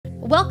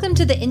Welcome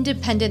to the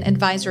Independent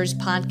Advisors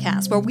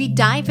Podcast, where we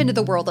dive into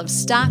the world of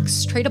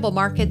stocks, tradable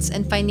markets,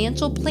 and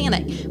financial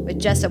planning with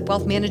Jessup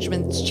Wealth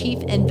Management's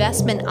Chief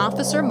Investment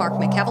Officer, Mark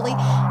McEvily,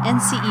 and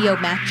CEO,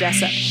 Matt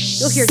Jessup.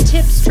 You'll hear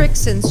tips,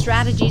 tricks, and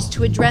strategies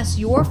to address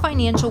your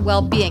financial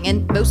well-being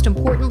and, most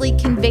importantly,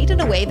 conveyed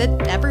in a way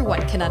that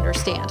everyone can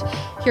understand.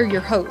 Here are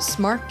your hosts,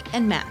 Mark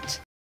and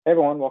Matt. Hey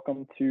everyone,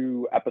 welcome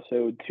to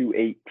episode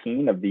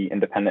 218 of the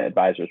Independent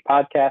Advisors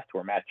Podcast,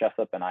 where Matt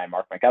Jessup and I,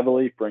 Mark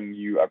McEvily, bring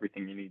you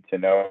everything you need to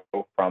know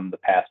from the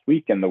past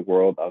week in the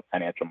world of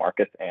financial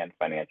markets and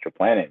financial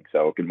planning.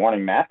 So good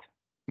morning, Matt.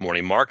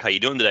 Morning, Mark. How you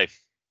doing today?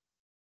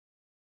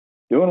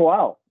 Doing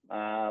well.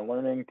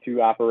 Learning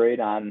to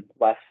operate on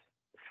less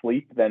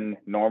sleep than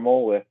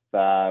normal with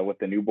the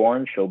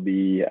newborn. She'll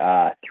be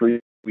 3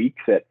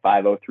 weeks at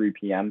 5:03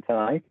 p.m.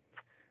 tonight.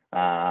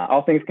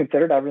 All things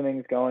considered,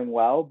 everything's going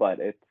well, but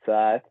it's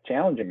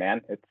challenging, man.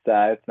 It's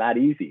not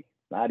easy.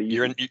 Not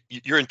easy.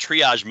 You're in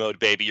triage mode,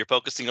 baby. You're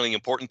focusing on the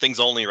important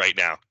things only right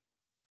now.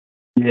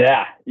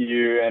 Yeah,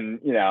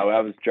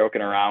 I was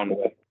joking around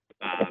with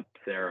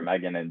Sarah,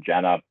 Megan, and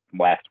Jenna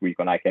last week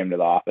when I came to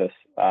the office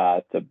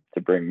to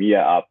bring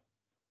Mia up.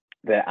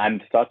 That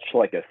I'm such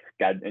like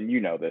and you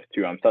know this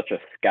too. I'm such a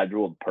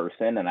scheduled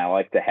person, and I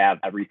like to have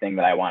everything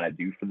that I want to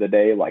do for the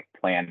day like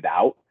planned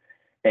out.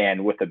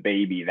 And with a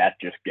baby, that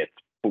just gets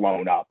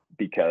blown up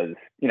because,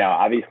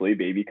 obviously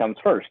baby comes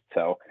first.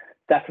 So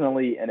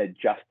definitely an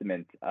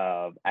adjustment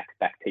of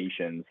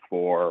expectations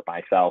for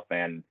myself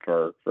and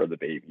for the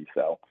baby.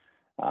 So,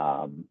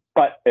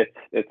 but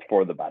it's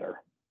for the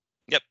better.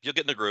 Yep, you'll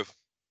get in the groove.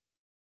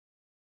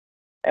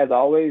 As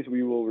always,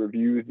 we will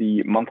review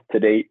the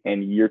month-to-date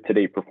and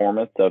year-to-date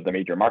performance of the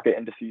major market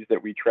indices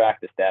that we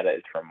track. This data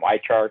is from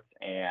YCharts,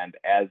 and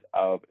as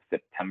of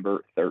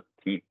September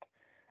 13th.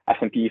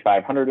 S&P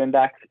 500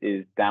 index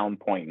is down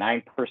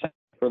 0.9%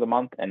 for the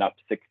month and up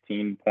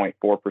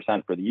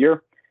 16.4% for the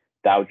year.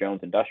 Dow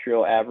Jones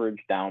Industrial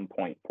Average down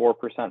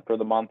 0.4% for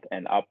the month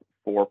and up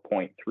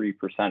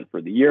 4.3% for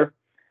the year.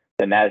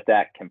 The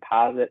NASDAQ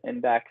Composite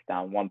Index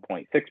down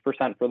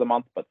 1.6% for the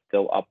month, but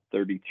still up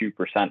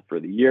 32%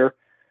 for the year.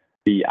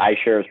 The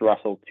iShares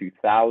Russell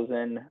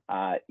 2000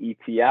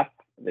 ETF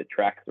that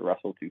tracks the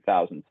Russell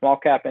 2000 Small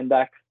Cap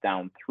Index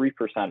down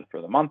 3%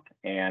 for the month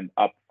and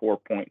up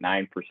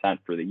 4.9%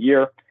 for the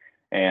year.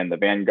 And the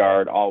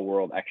Vanguard All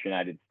World Ex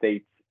United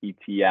States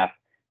ETF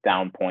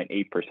down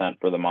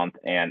 0.8% for the month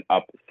and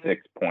up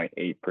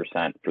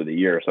 6.8% for the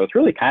year. So it's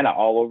really kind of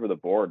all over the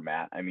board,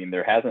 Matt. I mean,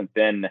 there hasn't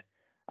been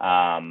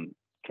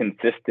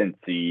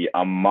consistency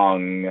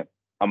amongst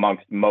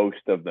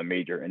most of the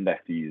major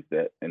indices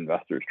that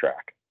investors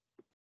track.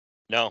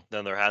 No,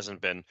 there hasn't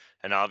been.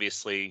 And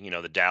obviously,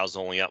 the Dow's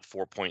only up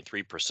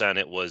 4.3%.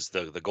 It was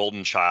the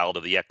golden child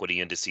of the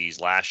equity indices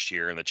last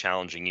year in the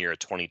challenging year of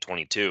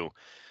 2022.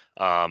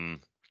 The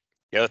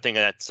other thing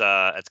that's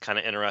kind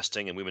of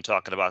interesting, and we've been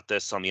talking about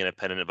this on the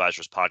Independent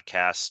Advisors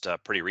Podcast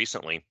pretty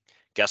recently.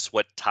 Guess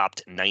what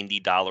topped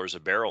 $90 a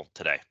barrel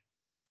today?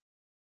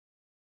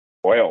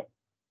 Oil.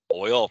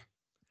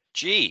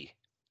 Gee,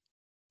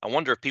 I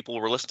wonder if people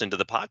were listening to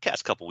the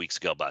podcast a couple weeks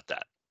ago about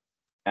that.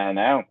 I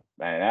know.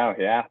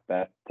 Yeah,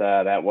 that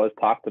was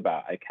talked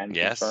about. I can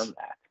confirm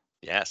that.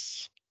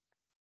 Yes.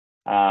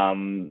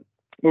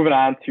 Moving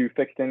on to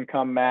fixed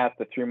income, Matt.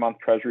 The 3-month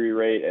Treasury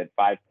rate at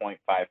 5.55%,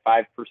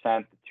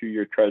 the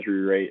 2-year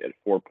Treasury rate at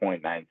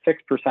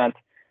 4.96%,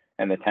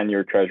 and the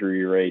 10-year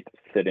Treasury rate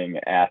sitting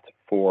at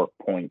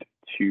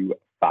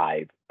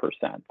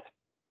 4.25%.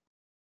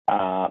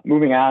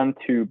 Moving on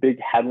to big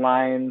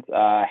headlines.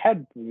 I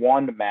had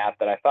one, Matt,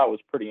 that I thought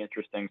was pretty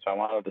interesting, so I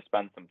wanted to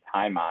spend some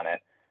time on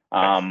it.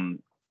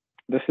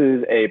 This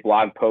is a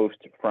blog post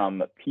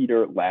from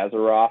Peter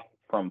Lazaroff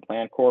from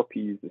PlanCorp.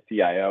 He's the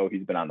CIO.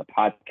 He's been on the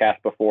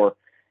podcast before,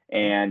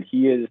 and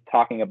he is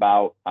talking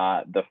about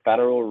the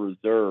Federal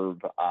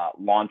Reserve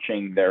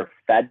launching their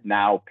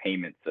FedNow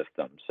payment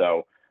system.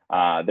 So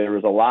there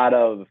was a lot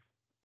of,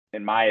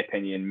 in my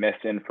opinion,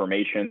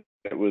 misinformation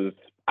that was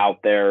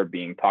out there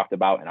being talked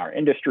about in our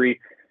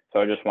industry.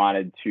 So I just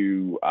wanted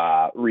to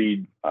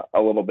read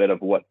a little bit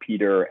of what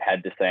Peter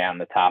had to say on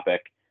the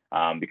topic.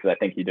 Because I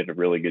think he did a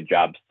really good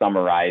job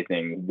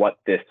summarizing what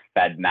this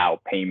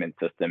FedNow payment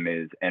system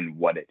is and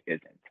what it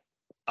isn't.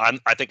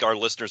 I think our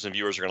listeners and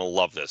viewers are going to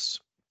love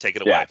this. Take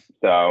it away. Yeah.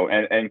 So,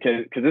 and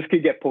because this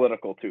could get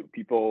political too.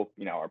 People,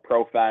 are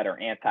pro-Fed or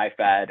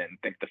anti-Fed and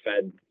think the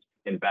Fed's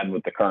in bed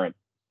with the current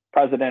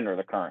president or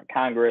the current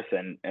Congress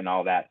and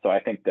all that. So I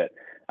think that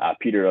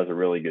Peter does a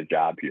really good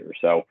job here.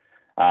 So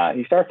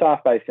he starts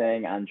off by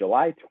saying, on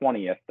July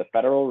 20th, the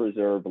Federal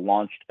Reserve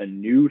launched a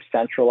new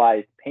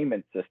centralized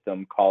payment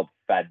system called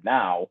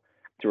FedNow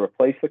to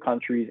replace the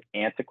country's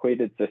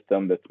antiquated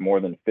system that's more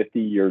than 50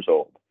 years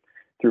old.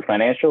 Through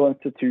financial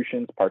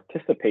institutions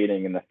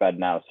participating in the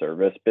FedNow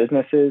service,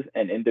 businesses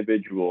and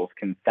individuals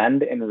can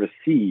send and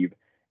receive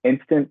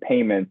instant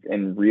payments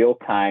in real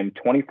time,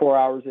 24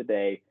 hours a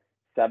day,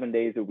 7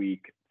 days a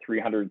week,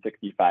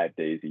 365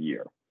 days a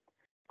year.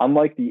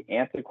 Unlike the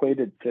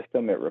antiquated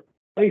system it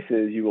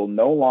replaces, you will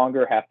no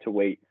longer have to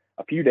wait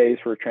a few days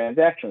for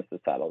transactions to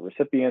settle.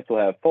 Recipients will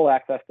have full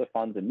access to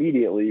funds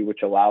immediately,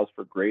 which allows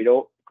for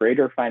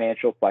greater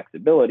financial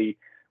flexibility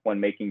when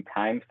making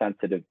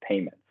time-sensitive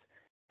payments.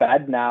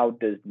 FedNow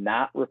does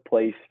not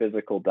replace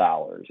physical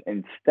dollars.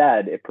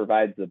 Instead, it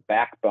provides the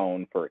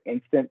backbone for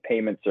instant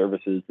payment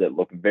services that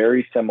look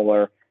very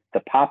similar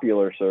to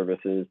popular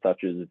services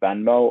such as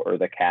Venmo or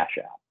the Cash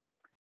App.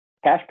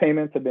 Cash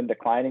payments have been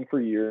declining for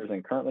years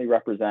and currently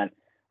represent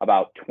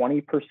about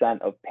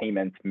 20% of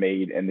payments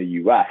made in the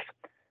US.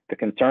 The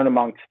concern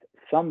amongst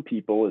some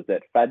people is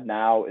that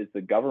FedNow is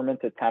the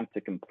government's attempt to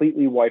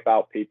completely wipe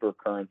out paper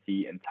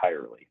currency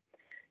entirely.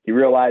 He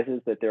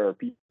realizes that there are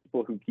people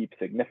who keep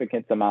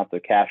significant amounts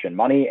of cash and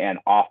money and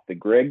off the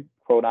grid,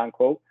 quote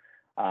unquote.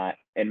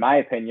 In my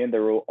opinion,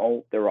 there will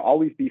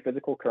always be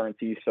physical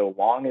currency so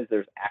long as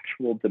there's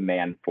actual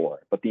demand for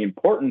it. But the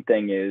important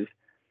thing is,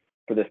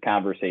 for this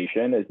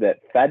conversation, is that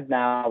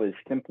FedNow is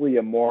simply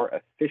a more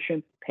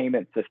efficient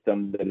payment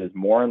system that is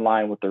more in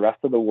line with the rest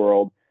of the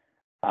world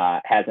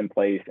has in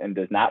place and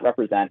does not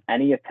represent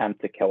any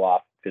attempt to kill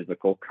off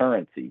physical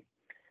currency.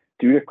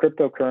 Due to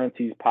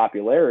cryptocurrency's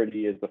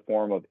popularity as the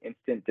form of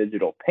instant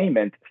digital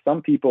payment,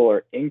 some people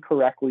are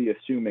incorrectly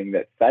assuming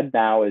that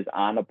FedNow is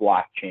on a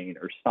blockchain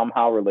or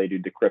somehow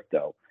related to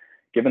crypto.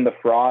 Given the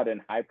fraud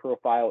and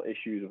high-profile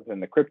issues within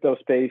the crypto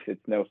space,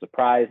 it's no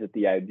surprise that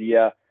the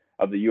idea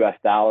of the US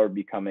dollar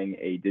becoming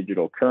a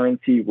digital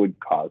currency would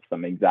cause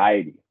some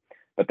anxiety.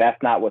 But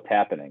that's not what's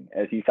happening.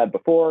 As he said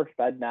before,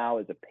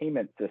 FedNow is a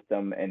payment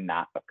system and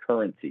not a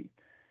currency.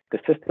 The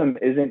system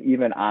isn't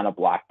even on a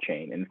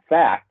blockchain. In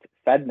fact,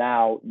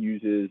 FedNow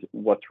uses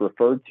what's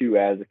referred to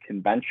as a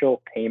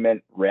conventional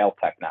payment rail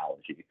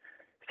technology,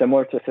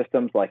 similar to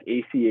systems like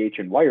ACH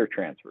and wire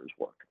transfers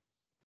work.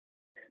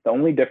 The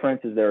only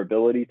difference is their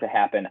ability to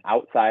happen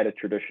outside of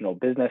traditional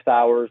business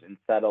hours and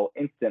settle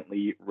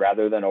instantly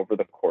rather than over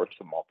the course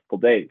of multiple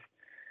days.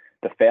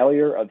 The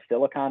failure of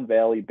Silicon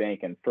Valley Bank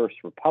and First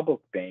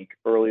Republic Bank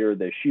earlier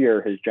this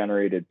year has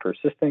generated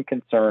persistent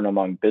concern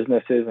among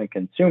businesses and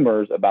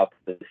consumers about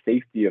the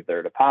safety of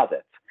their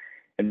deposits.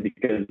 And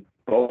because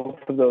both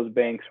of those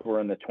banks were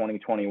in the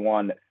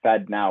 2021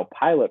 FedNow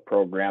pilot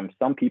program,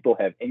 some people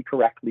have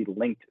incorrectly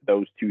linked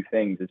those two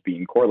things as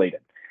being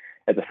correlated.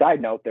 As a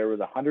side note, there was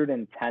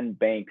 110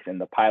 banks in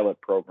the pilot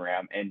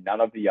program and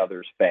none of the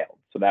others failed.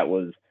 So that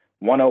was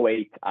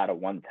 108 out of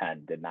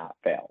 110 did not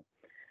fail.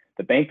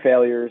 The bank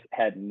failures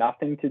had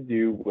nothing to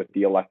do with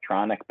the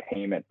electronic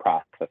payment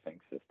processing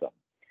system.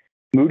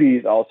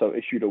 Moody's also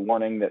issued a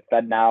warning that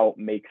FedNow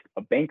makes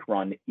a bank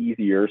run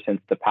easier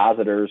since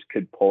depositors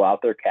could pull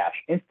out their cash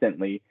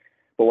instantly.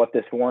 But what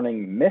this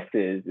warning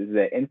misses is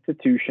that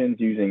institutions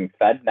using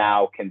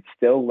FedNow can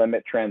still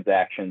limit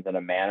transactions in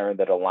a manner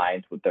that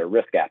aligns with their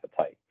risk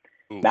appetite.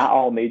 Oof. Not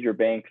all major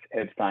banks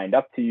have signed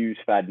up to use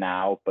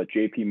FedNow, but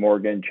JP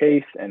Morgan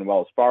Chase and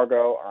Wells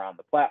Fargo are on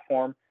the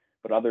platform.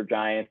 But other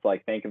giants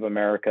like Bank of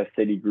America,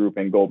 Citigroup,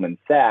 and Goldman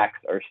Sachs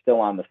are still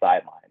on the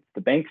sidelines.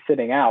 The banks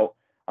sitting out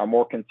are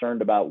more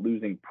concerned about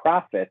losing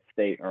profits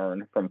they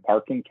earn from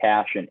parking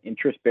cash and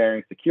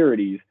interest-bearing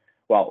securities,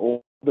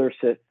 while older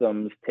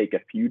systems take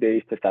a few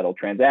days to settle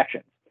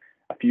transactions.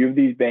 A few of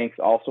these banks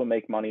also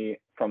make money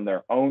from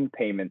their own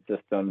payment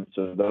systems,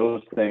 so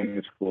those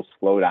things will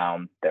slow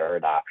down their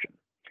adoption.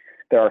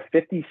 There are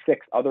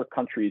 56 other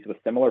countries with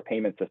similar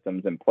payment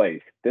systems in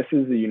place. This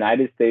is the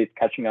United States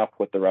catching up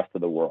with the rest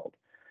of the world.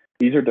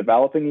 These are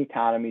developing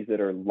economies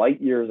that are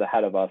light years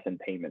ahead of us in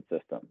payment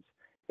systems.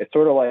 It's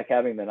sort of like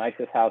having the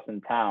nicest house in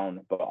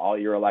town, but all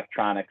your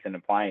electronics and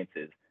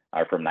appliances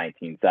are from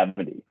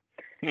 1970.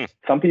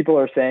 Some people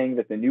are saying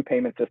that the new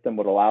payment system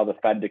would allow the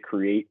Fed to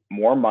create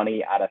more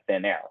money out of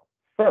thin air.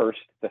 First,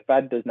 the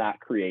Fed does not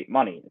create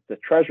money. It's the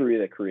Treasury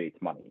that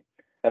creates money.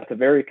 That's a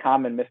very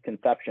common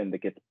misconception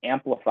that gets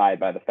amplified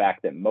by the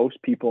fact that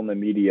most people in the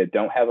media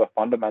don't have a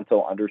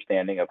fundamental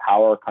understanding of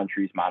how our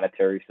country's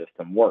monetary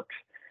system works.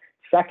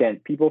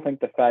 Second, people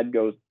think the Fed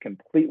goes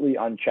completely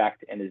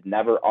unchecked and is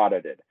never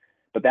audited.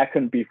 But that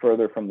couldn't be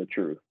further from the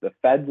truth. The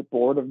Fed's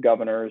Board of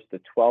Governors, the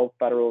 12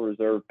 Federal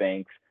Reserve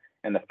banks,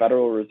 and the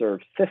Federal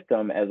Reserve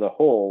System as a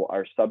whole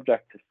are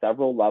subject to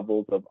several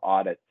levels of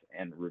audits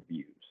and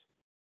reviews.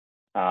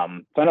 So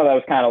I know that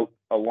was kind of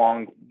a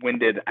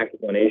long-winded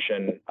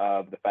explanation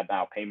of the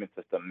FedNow payment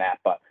system, Matt,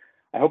 but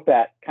I hope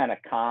that kind of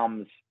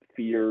calms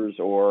fears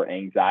or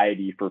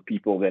anxiety for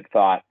people that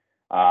thought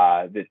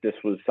that this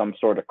was some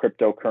sort of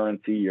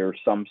cryptocurrency or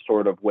some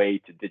sort of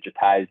way to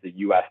digitize the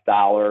US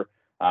dollar.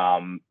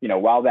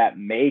 While that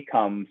may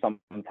come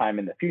sometime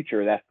in the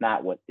future, that's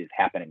not what is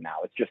happening now.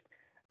 It's just,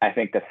 I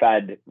think the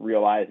Fed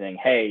realizing,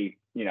 hey,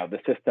 the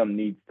system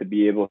needs to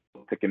be able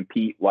to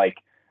compete like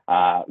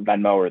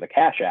Venmo or the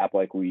Cash App,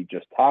 like we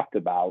just talked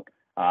about.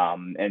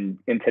 And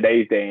in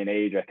today's day and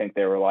age, I think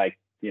they were like,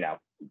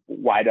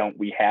 why don't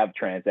we have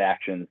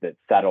transactions that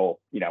settle,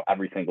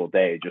 every single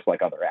day, just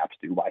like other apps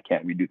do? Why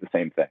can't we do the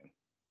same thing?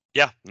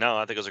 Yeah, no,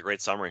 I think it was a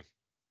great summary.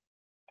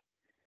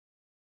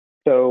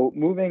 So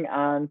moving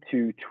on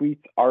to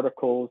tweets,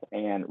 articles,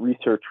 and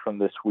research from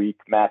this week,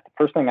 Matt, the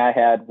first thing I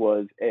had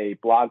was a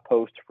blog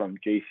post from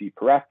JC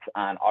Peretz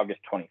on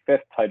August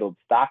 25th titled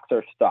 "Stocks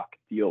Are Stuck,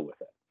 Deal with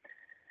It."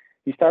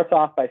 He starts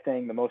off by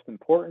saying the most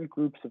important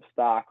groups of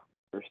stocks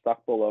are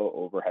stuck below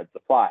overhead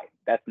supply.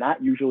 That's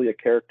not usually a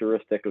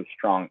characteristic of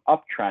strong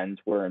uptrends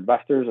where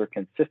investors are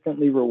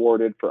consistently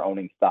rewarded for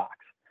owning stocks.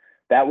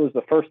 That was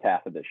the first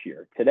half of this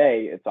year.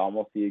 Today, it's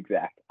almost the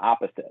exact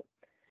opposite.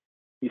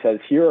 He says,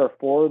 here are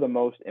four of the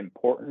most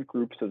important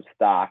groups of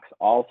stocks,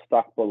 all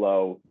stuck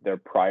below their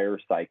prior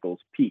cycle's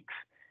peaks.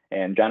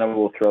 And Jenna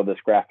will throw this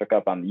graphic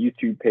up on the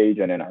YouTube page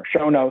and in our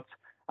show notes,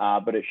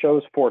 but it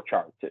shows four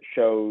charts. It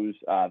shows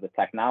the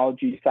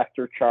technology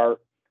sector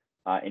chart,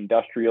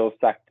 industrial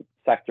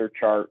sector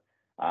chart,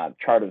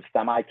 chart of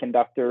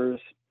semiconductors,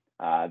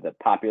 the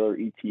popular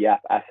ETF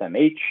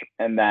SMH,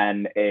 and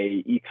then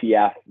a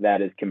ETF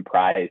that is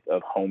comprised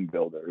of home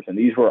builders. And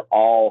these were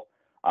all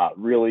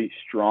really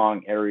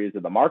strong areas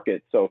of the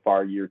market so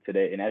far year to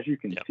date. And as you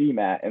can see,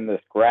 Matt, in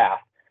this graph,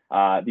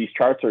 these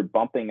charts are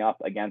bumping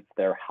up against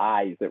their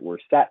highs that were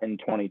set in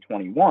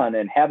 2021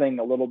 and having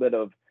a little bit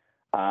of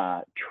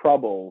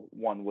trouble,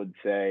 one would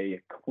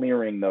say,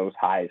 clearing those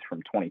highs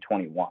from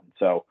 2021.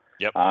 So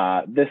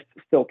this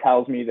still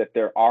tells me that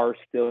there are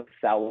still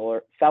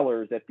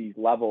sellers at these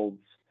levels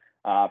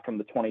from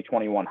the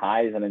 2021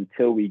 highs. And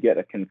until we get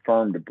a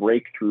confirmed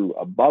breakthrough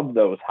above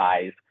those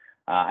highs,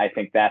 I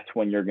think that's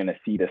when you're going to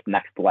see this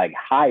next leg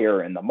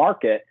higher in the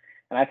market.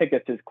 And I think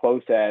it's as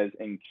close as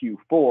in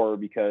Q4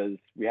 because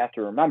we have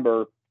to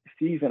remember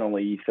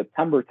seasonally,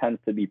 September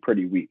tends to be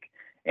pretty weak.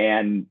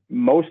 And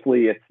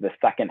mostly it's the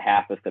second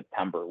half of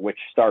September, which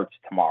starts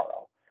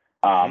tomorrow.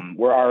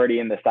 We're already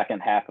in the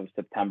second half of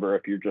September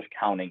if you're just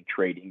counting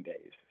trading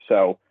days.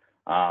 So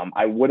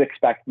I would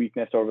expect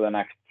weakness over the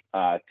next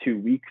 2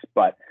 weeks,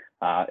 but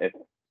if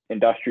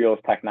industrials,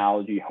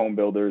 technology, home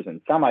builders, and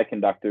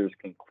semiconductors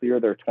can clear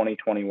their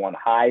 2021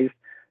 highs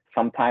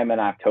sometime in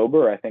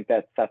October, I think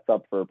that sets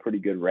up for a pretty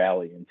good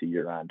rally into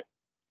year end.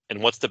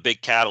 And what's the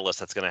big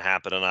catalyst that's going to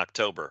happen in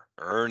October?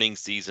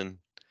 Earnings season.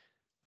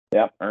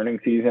 Yep,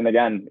 earnings season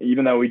again,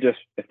 even though it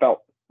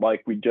felt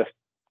like we just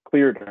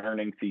cleared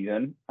earnings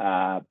season.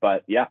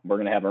 But yeah, we're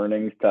going to have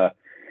earnings to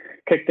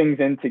kick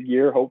things into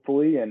gear,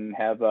 hopefully, and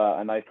have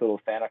a nice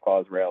little Santa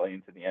Claus rally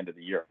into the end of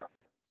the year.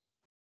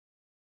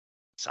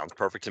 Sounds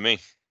perfect to me.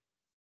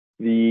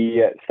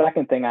 The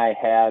second thing I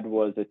had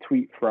was a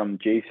tweet from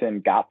Jason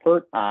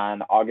Gottfert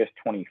on August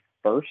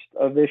 21st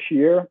of this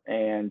year.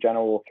 And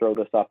Jenna will throw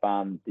this up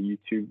on the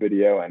YouTube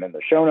video and in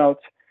the show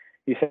notes.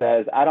 He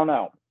says, I don't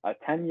know. A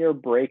 10-year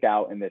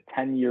breakout in the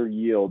 10-year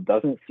yield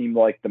doesn't seem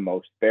like the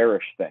most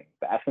bearish thing.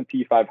 The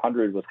S&P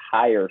 500 was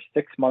higher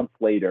 6 months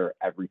later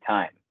every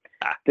time.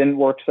 Didn't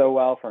work so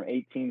well from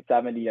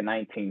 1870 to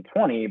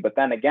 1920, but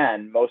then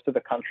again, most of the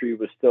country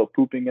was still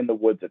pooping in the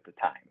woods at the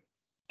time.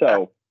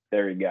 So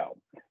there you go.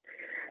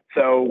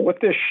 So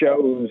what this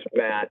shows,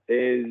 Matt,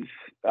 is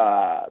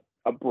a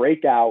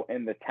breakout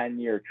in the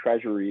 10-year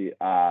Treasury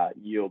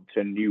yield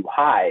to new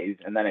highs,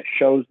 and then it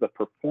shows the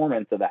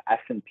performance of the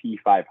S&P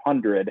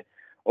 500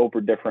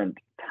 over different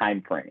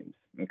time frames.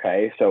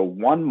 Okay, so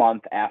 1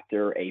 month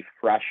after a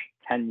fresh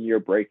 10-year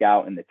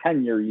breakout in the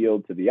 10-year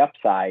yield to the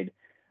upside,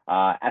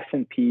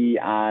 S&P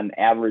on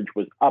average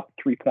was up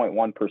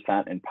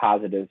 3.1% and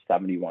positive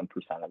 71%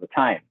 of the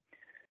time.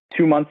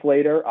 2 months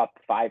later, up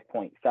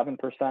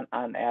 5.7%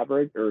 on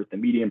average, or the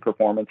median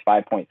performance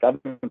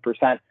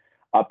 5.7%,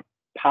 up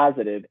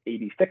positive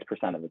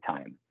 86% of the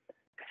time.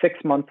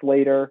 6 months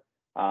later,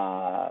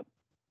 positive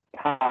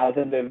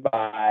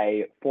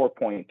by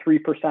 4.3%,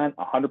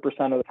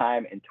 100% of the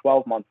time, and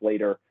 12 months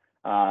later,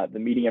 the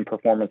median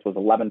performance was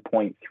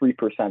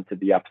 11.3% to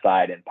the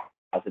upside and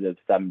positive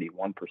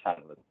 71%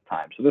 of the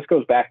time. So this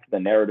goes back to the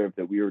narrative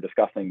that we were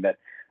discussing, that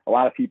a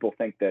lot of people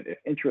think that if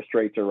interest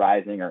rates are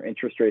rising or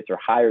interest rates are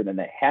higher than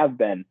they have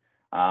been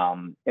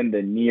in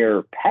the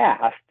near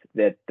past,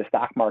 that the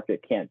stock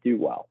market can't do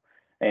well.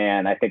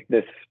 And I think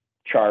this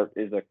chart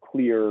is a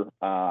clear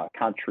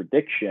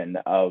contradiction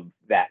of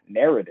that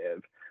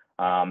narrative,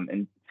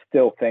 and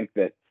still think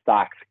that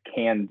stocks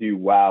can do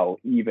well,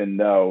 even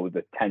though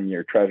the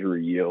 10-year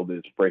Treasury yield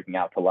is breaking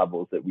out to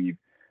levels that we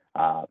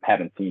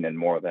haven't seen in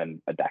more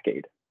than a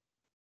decade.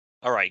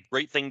 All right,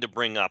 great thing to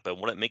bring up. And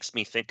what it makes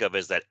me think of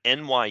is that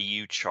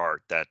NYU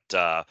chart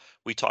that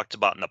we talked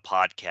about in the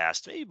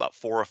podcast maybe about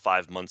 4 or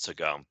 5 months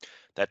ago,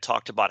 that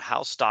talked about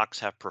how stocks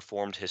have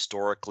performed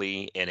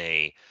historically in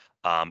a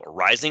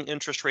rising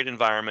interest rate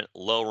environment,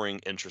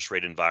 lowering interest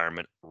rate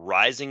environment,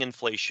 rising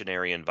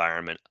inflationary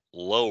environment,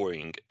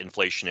 lowering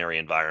inflationary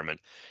environment.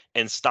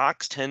 And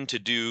stocks tend to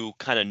do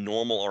kind of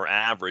normal or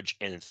average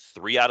in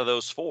 3 out of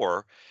those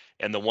 4.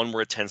 And the one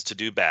where it tends to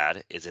do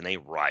bad is in a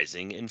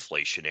rising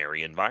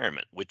inflationary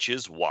environment, which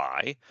is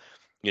why,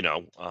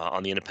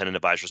 on the Independent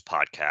Advisors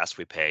podcast,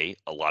 we pay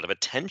a lot of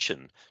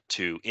attention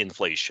to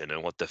inflation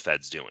and what the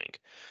Fed's doing.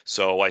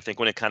 So I think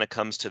when it kind of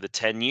comes to the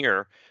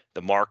 10-year,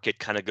 the market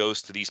kind of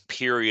goes through these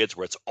periods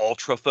where it's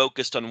ultra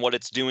focused on what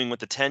it's doing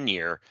with the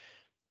 10-year.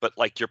 But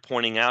like you're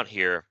pointing out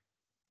here,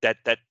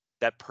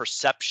 that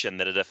perception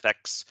that it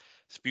affects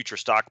future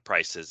stock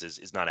prices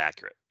is not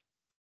accurate.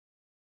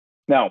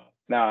 No,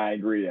 I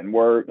agree. And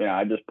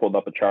I just pulled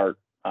up a chart,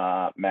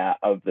 Matt,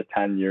 of the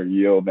 10-year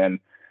yield, and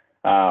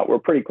we're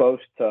pretty close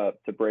to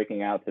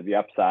breaking out to the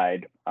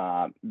upside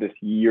this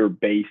year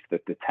base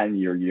that the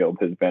 10-year yield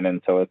has been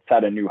in. So it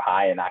set a new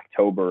high in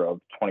October of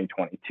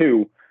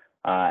 2022,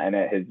 and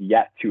it has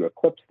yet to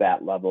eclipse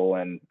that level.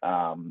 And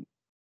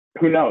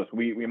who knows?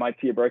 We might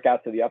see a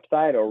breakout to the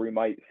upside, or we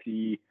might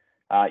see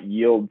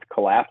yields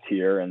collapse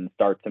here and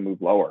start to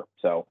move lower.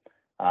 So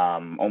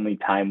only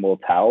time will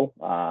tell,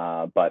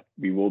 but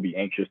we will be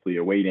anxiously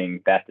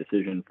awaiting that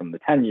decision from the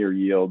 10-year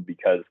yield,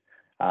 because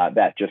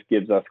that just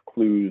gives us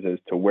clues as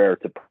to where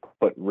to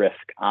put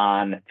risk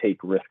on, take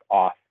risk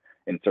off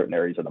in certain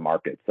areas of the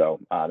market. So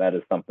that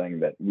is something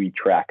that we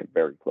track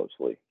very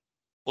closely.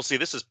 Well, see,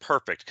 this is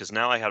perfect because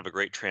now I have a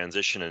great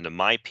transition into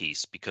my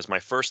piece, because my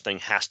first thing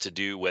has to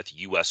do with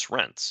U.S.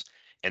 rents.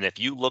 And if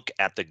you look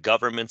at the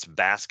government's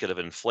basket of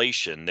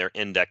inflation, their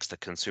index, the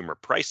Consumer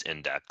Price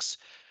Index,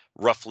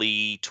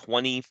 roughly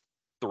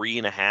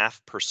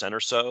 23.5% or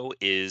so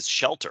is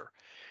shelter.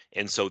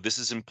 And so this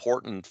is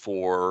important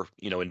for,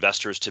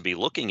 investors to be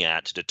looking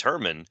at to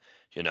determine,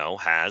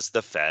 has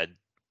the Fed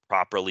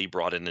properly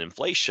brought in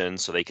inflation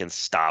so they can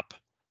stop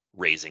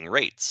raising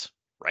rates,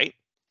 right?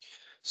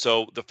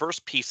 So the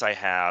first piece I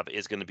have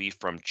is going to be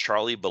from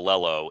Charlie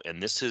Bolello,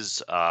 and this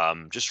is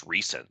just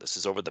recent. This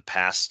is over the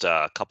past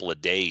couple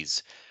of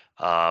days,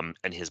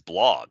 and his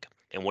blog.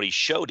 And what he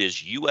showed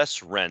is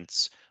U.S.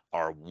 rents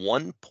are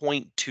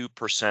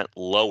 1.2%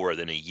 lower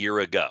than a year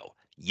ago.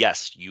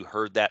 Yes, you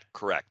heard that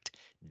correct.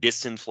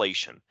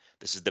 Disinflation.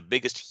 This is the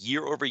biggest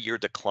year-over-year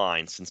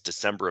decline since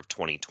December of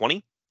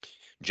 2020.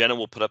 Jenna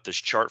will put up this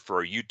chart for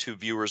our YouTube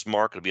viewers,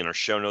 Mark. It'll be in our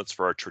show notes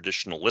for our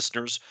traditional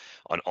listeners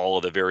on all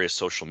of the various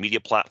social media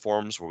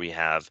platforms where we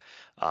have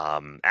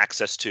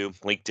access to: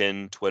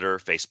 LinkedIn, Twitter,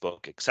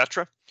 Facebook,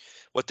 etc.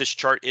 What this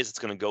chart is, it's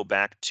going to go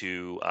back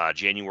to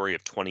January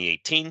of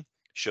 2018,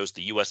 shows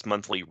the U.S.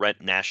 monthly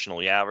rent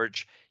nationally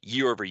average,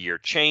 year-over-year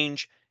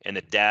change, and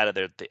the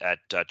data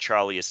that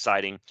Charlie is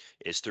citing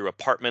is through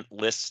apartment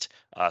list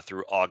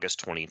through August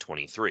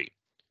 2023.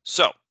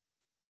 So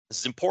this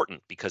is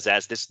important because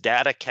as this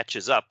data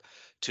catches up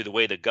to the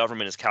way the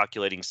government is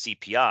calculating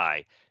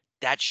CPI,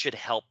 that should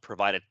help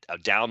provide a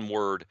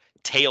downward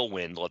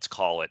tailwind, let's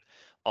call it,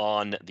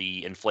 on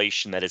the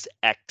inflation that is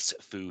ex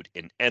food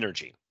and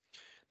energy.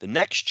 The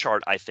next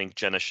chart I think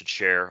Jenna should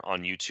share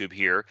on YouTube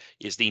here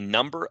is the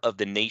number of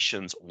the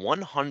nation's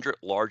 100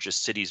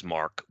 largest cities,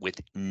 Mark,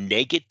 with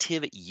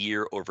negative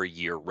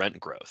year-over-year rent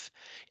growth.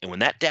 And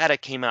when that data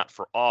came out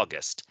for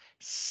August,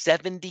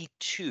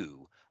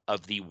 72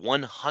 of the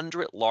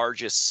 100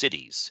 largest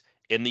cities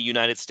in the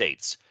United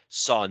States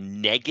saw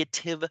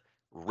negative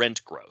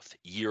rent growth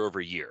year over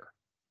year.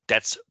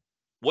 That's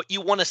what you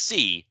want to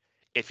see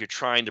if you're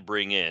trying to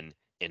bring in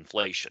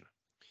inflation.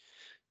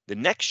 The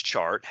next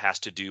chart has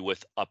to do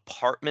with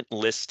apartment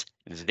list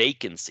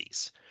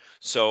vacancies.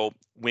 So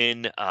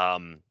when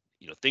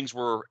things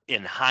were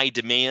in high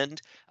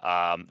demand,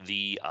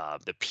 the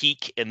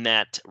peak in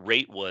that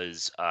rate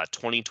was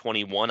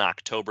 2021,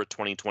 October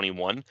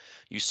 2021.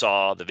 You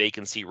saw the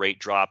vacancy rate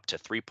drop to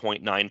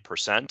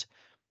 3.9%.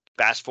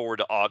 Fast forward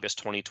to August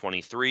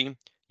 2023,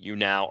 you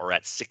now are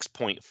at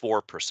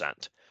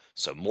 6.4%.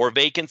 So more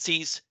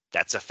vacancies,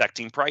 that's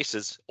affecting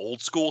prices.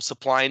 Old school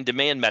supply and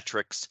demand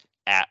metrics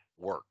at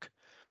work.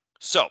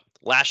 So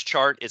last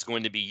chart is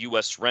going to be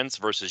U.S. rents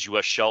versus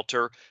U.S.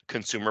 shelter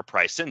consumer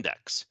price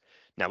index.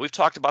 Now, we've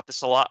talked about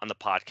this a lot on the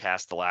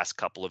podcast the last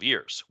couple of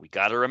years. We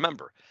got to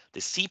remember,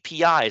 the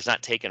CPI is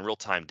not taking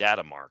real-time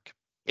data, Mark.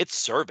 It's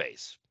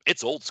surveys.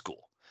 It's old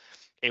school.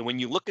 And when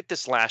you look at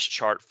this last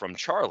chart from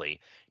Charlie,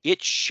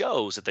 it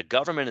shows that the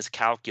government is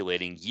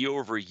calculating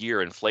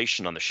year-over-year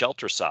inflation on the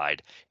shelter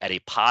side at a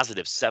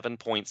positive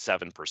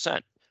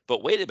 7.7%.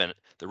 But wait a minute,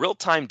 the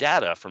real-time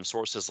data from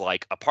sources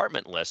like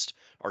Apartment List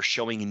are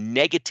showing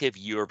negative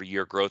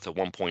year-over-year growth of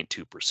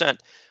 1.2%.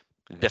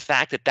 The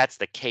fact that that's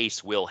the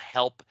case will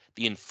help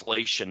the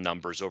inflation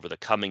numbers over the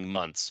coming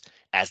months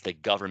as the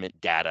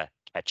government data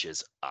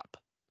catches up.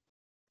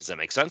 Does that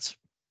make sense?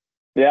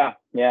 Yeah,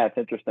 it's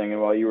interesting. And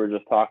while you were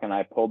just talking,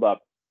 I pulled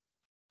up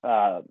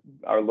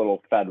our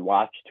little Fed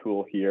Watch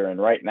tool here,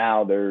 and right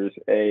now there's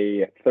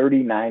a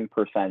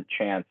 39%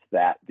 chance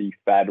that the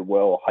Fed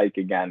will hike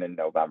again in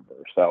November.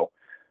 So,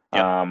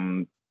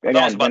 again,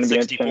 it's about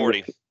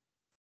 60-40.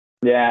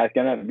 Yeah, it's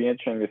going to be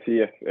interesting to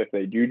see if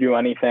they do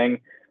anything.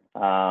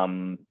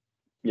 I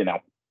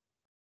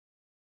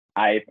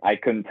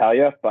couldn't tell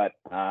you, but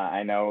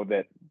I know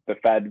that the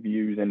Fed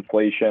views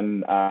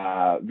inflation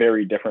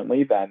very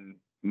differently than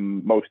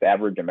most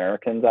average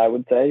Americans, I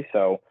would say.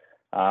 So,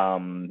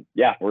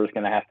 we're just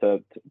going to have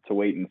to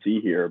wait and see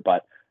here.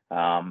 But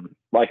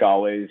like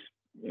always,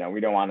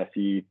 we don't want to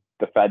see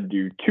the Fed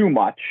do too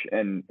much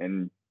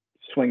and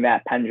swing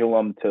that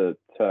pendulum to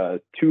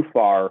too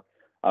far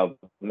of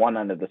one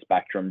end of the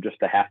spectrum, just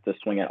to have to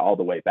swing it all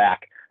the way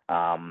back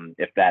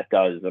if that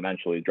does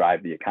eventually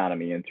drive the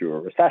economy into a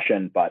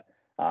recession. But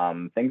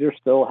things are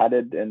still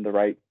headed in the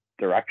right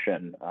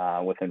direction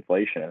with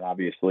inflation, and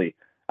obviously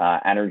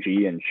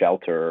energy and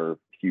shelter are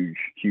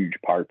huge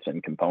parts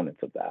and components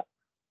of that.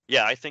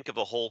 Yeah, I think of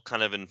the whole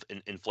kind of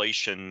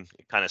inflation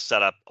kind of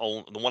setup.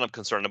 The one I'm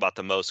concerned about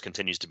the most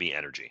continues to be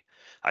energy.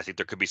 I think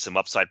there could be some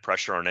upside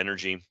pressure on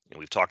energy, and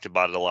we've talked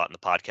about it a lot in the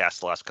podcast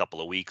the last couple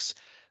of weeks.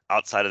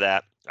 Outside of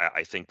that,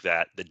 I think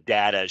that the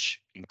data is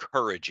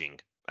encouraging,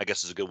 I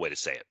guess is a good way to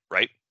say it,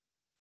 right?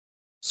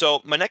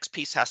 So my next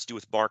piece has to do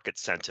with market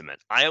sentiment.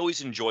 I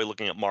always enjoy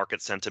looking at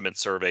market sentiment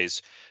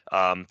surveys.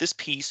 This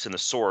piece and the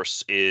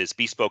source is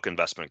Bespoke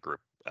Investment Group.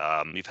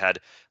 We've had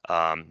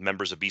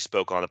members of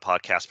Bespoke on the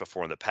podcast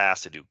before in the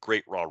past. They do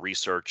great raw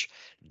research.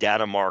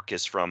 Data mark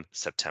is from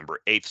September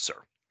 8th, sir.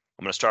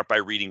 I'm going to start by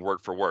reading word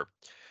for word.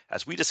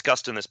 As we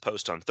discussed in this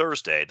post on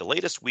Thursday, the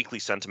latest weekly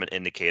sentiment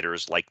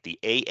indicators like the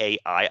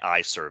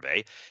AAII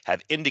survey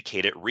have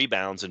indicated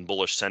rebounds in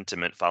bullish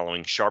sentiment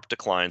following sharp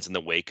declines in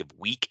the wake of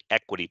weak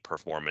equity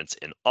performance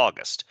in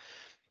August.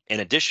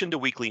 In addition to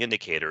weekly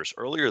indicators,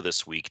 earlier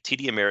this week,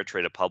 TD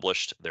Ameritrade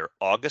published their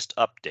August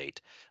update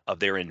of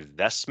their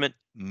investment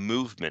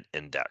movement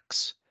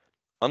index.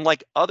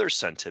 Unlike other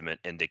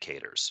sentiment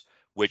indicators,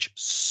 which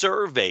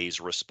surveys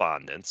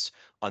respondents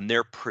on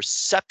their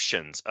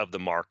perceptions of the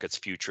market's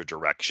future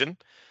direction,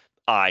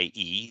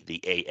 i.e., the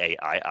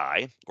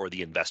AAII or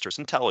the Investors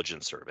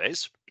Intelligence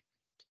Surveys,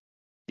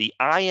 the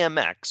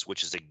IMX,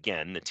 which is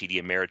again the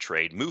TD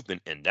Ameritrade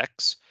Movement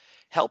Index,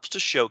 helps to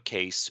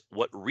showcase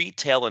what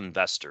retail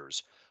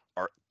investors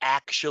are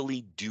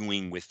actually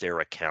doing with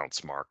their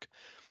accounts, Mark.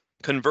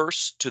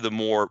 Converse to the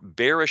more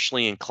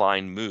bearishly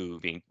inclined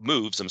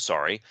moves,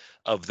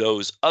 of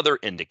those other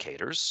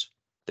indicators,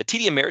 the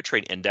TD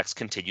Ameritrade Index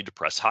continued to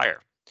press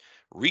higher,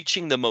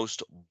 reaching the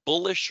most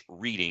bullish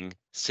reading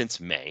since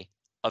May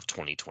of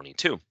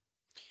 2022.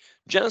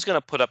 Jenna's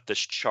going to put up this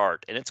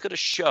chart, and it's going to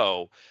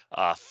show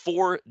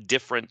 4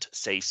 different,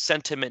 say,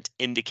 sentiment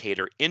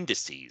indicator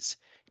indices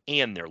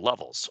and their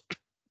levels.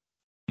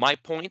 My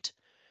point,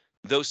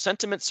 those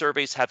sentiment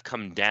surveys have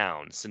come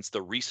down since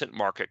the recent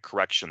market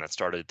correction that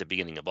started at the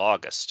beginning of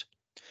August.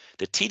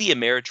 The TD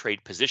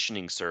Ameritrade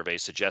positioning survey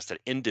suggests that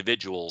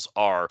individuals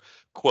are,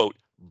 quote,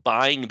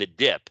 buying the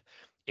dip.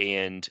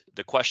 And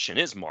the question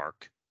is,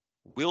 Mark,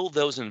 will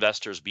those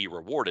investors be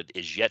rewarded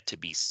is yet to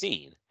be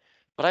seen.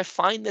 But I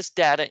find this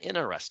data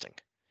interesting.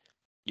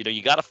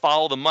 You got to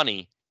follow the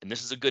money, and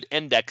this is a good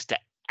index to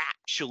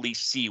actually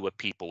see what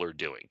people are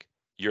doing.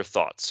 Your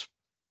thoughts?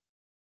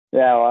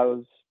 Yeah, well, I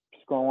was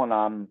scrolling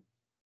on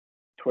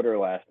Twitter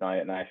last night,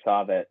 and I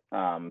saw that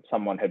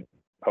someone had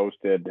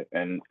posted,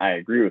 and I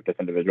agree with this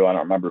individual. I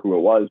don't remember who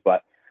it was,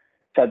 but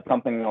said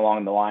something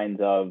along the lines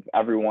of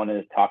everyone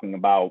is talking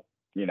about,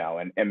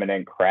 an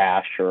imminent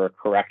crash or a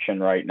correction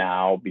right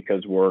now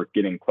because we're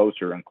getting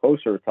closer and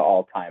closer to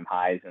all-time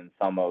highs in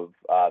some of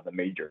the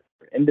major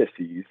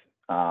indices.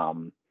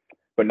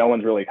 But no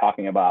one's really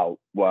talking about,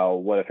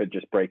 well, what if it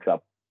just breaks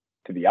up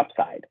to the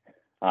upside?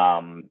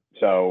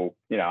 So,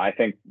 I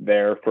think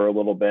there for a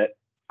little bit,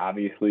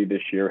 obviously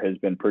this year has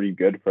been pretty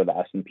good for the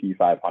S&P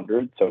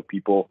 500. So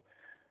people,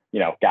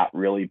 got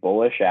really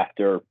bullish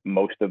after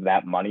most of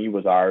that money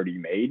was already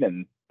made.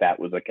 And that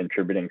was a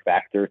contributing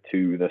factor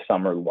to the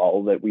summer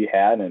lull that we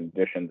had, in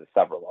addition to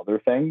several other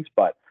things.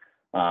 But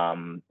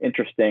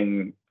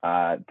interesting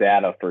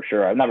data for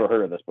sure. I've never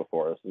heard of this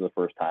before. This is the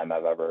first time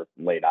I've ever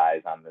laid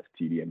eyes on this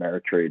TD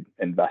Ameritrade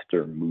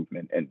Investor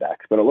Movement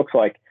Index. But it looks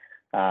like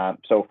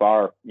so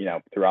far,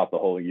 throughout the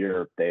whole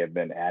year, they have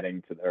been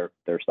adding to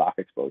their stock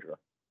exposure.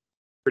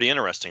 Pretty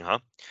interesting, huh?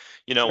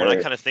 When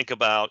I kind of think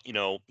about,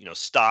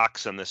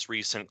 stocks and this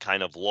recent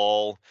kind of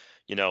lull,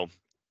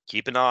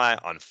 keep an eye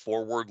on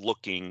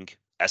forward-looking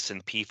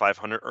S&P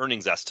 500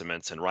 earnings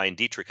estimates. And Ryan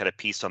Dietrich had a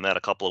piece on that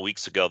a couple of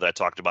weeks ago that I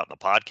talked about in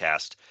the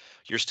podcast.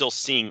 You're still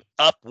seeing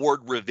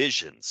upward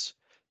revisions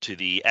to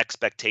the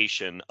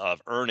expectation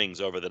of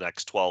earnings over the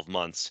next 12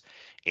 months.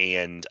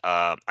 And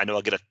I know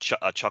I'll get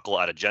a chuckle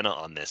out of Jenna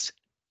on this.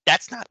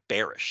 That's not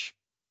bearish,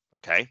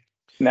 okay?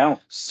 No.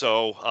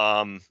 So,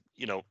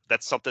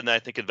 that's something that I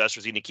think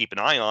investors need to keep an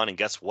eye on. And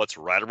guess what's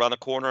right around the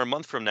corner a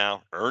month from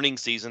now?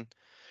 Earnings season.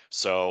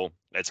 So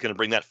it's going to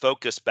bring that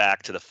focus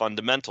back to the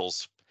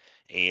fundamentals.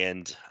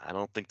 And I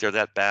don't think they're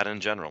that bad in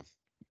general.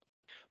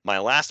 My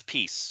last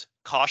piece,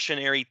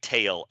 cautionary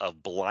tale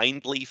of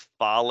blindly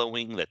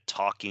following the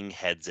talking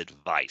heads'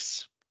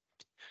 advice.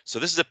 So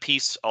this is a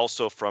piece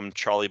also from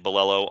Charlie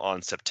Bolello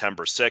on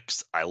September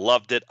 6th. I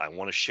loved it. I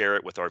want to share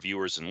it with our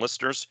viewers and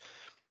listeners.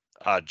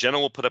 Jenna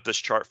will put up this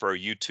chart for our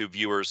YouTube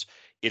viewers.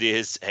 It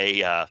is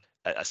a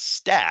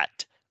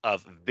stat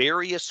of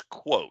various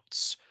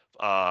quotes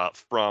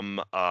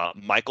from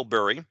Michael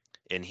Burry,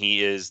 and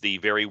he is the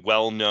very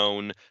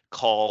well-known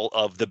call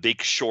of The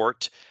Big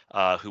Short,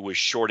 who was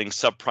shorting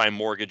subprime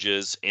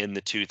mortgages in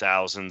the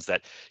 2000s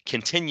that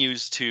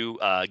continues to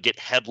get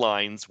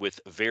headlines with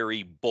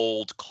very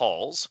bold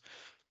calls.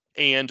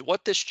 And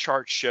what this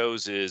chart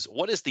shows is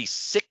what is the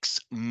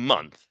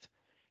 6-month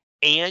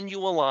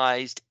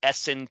annualized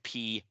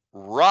S&P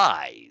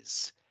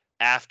rise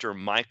after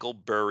Michael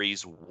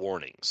Burry's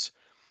warnings.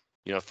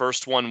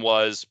 First one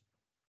was,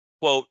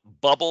 quote,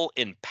 bubble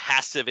in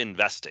passive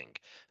investing.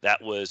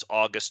 That was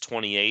August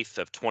 28th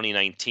of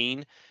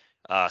 2019.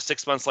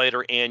 6 months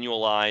later,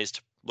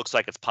 annualized, looks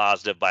like it's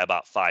positive by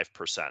about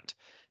 5%.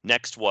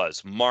 Next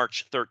was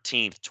March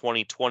 13th,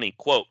 2020,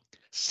 quote,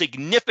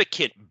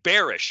 significant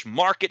bearish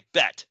market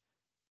bet.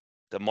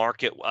 The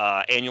market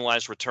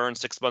annualized return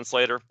 6 months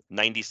later,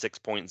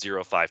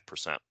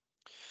 96.05%.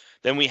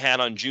 Then we had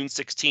on June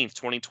 16th,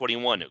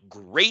 2021,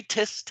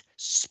 greatest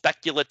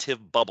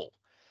speculative bubble.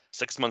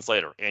 6 months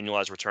later,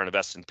 annualized return of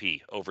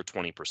S&P over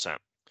 20%.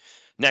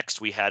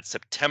 Next, we had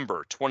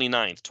September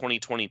 29th,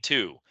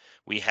 2022.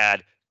 We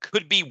had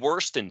could be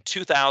worse than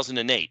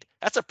 2008.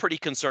 That's a pretty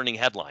concerning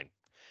headline.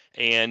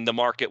 And the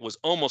market was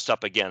almost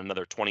up again,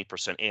 another 20%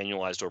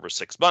 annualized over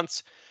 6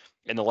 months.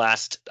 And the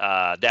last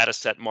data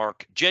set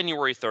mark,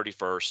 January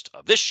 31st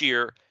of this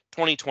year,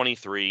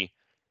 2023,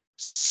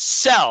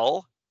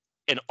 sell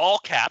in all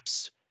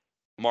caps,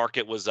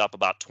 market was up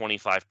about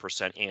 25%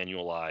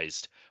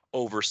 annualized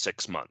over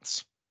 6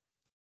 months.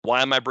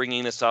 Why am I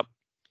bringing this up?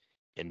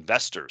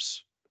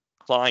 Investors,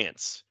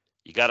 clients,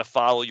 you got to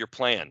follow your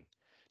plan.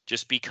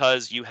 Just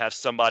because you have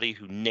somebody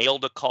who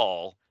nailed a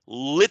call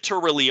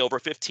literally over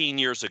 15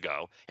 years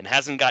ago and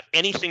hasn't got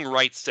anything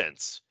right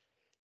since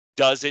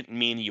doesn't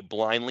mean you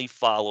blindly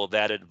follow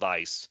that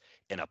advice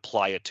and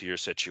apply it to your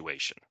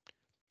situation.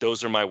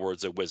 Those are my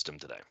words of wisdom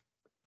today.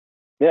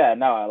 Yeah,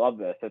 no, I love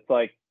this. It's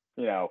like,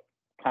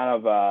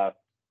 kind of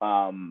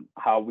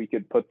how we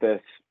could put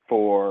this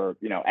for,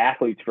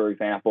 athletes, for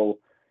example.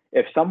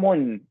 If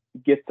someone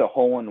gets a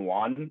hole in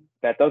one,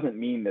 that doesn't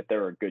mean that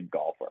they're a good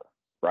golfer,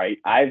 right?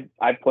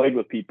 I've played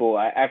with people.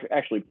 I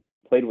actually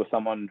played with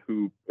someone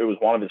who it was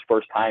one of his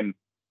first time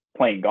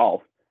playing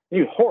golf. He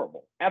was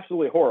horrible,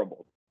 absolutely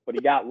horrible. But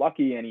he got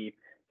lucky and he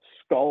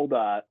sculled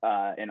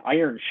an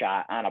iron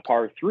shot on a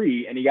par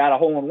 3 and he got a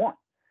hole in one.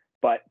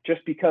 But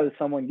just because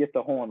someone gets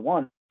a hole in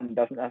one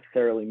doesn't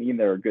necessarily mean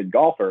they're a good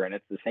golfer. And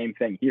it's the same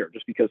thing here.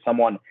 Just because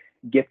someone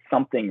gets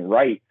something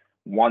right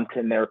once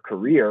in their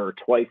career or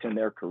twice in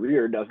their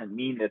career doesn't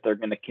mean that they're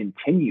going to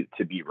continue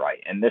to be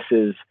right. And this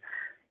is,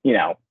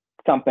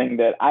 something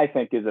that I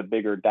think is a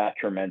bigger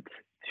detriment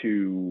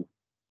to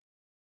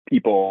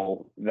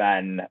people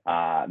than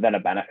a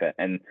benefit.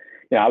 And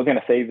I was going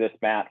to save this,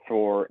 Matt,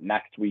 for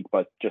next week,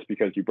 but just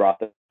because you brought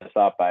this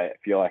up, I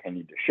feel like I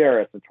need to share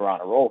it since we're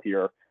on a roll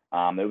here.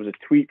 There was a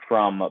tweet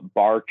from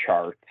Bar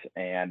Chart,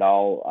 and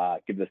I'll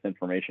give this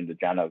information to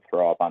Jenna to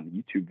throw up on the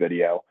YouTube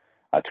video.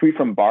 A tweet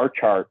from Bar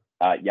Chart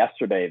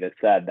yesterday that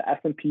said the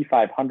S&P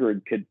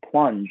 500 could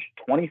plunge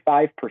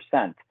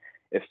 25%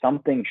 if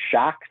something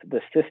shocks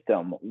the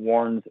system,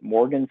 warns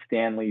Morgan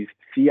Stanley's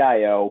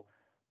CIO,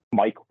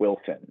 Mike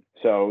Wilson.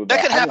 So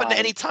that could happen at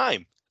any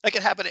time. That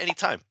could happen at any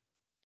time.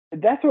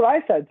 That's what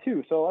I said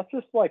too. So let's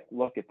just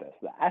look at this.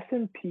 The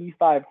S&P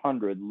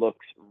 500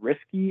 looks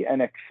risky and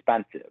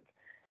expensive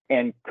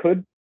and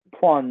could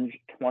plunge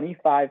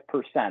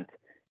 25%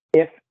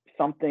 if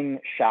something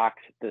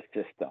shocks the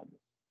system.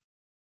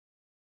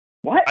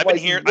 What? I've been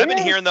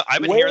hearing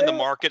the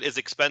market is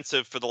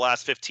expensive for the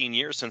last 15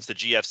 years since the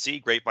GFC,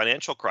 Great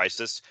Financial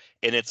Crisis,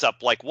 and it's up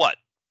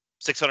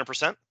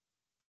 600%.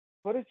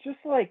 But it's just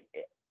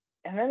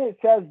and then it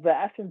says the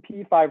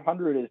S&P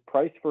 500 is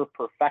priced for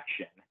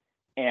perfection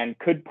and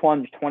could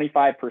plunge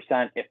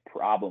 25% if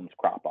problems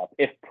crop up.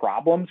 If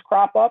problems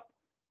crop up,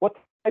 what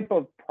type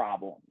of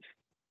problems?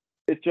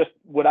 It's just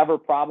whatever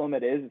problem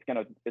it is,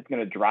 it's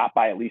gonna drop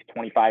by at least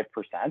 25%.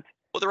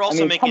 Well, they're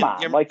also making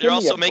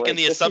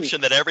the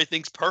assumption that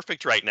everything's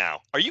perfect right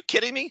now. Are you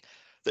kidding me?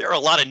 There are a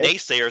lot of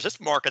naysayers. This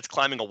market's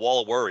climbing a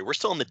wall of worry. We're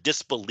still in the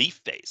disbelief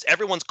phase.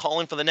 Everyone's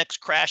calling for the next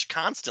crash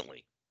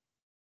constantly.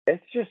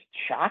 It's just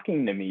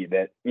shocking to me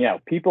that,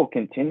 people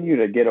continue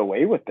to get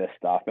away with this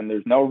stuff and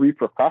there's no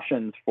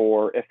repercussions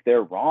for if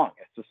they're wrong.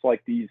 It's just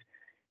like these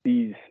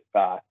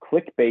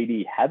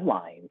clickbaity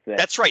headlines.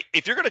 That's right.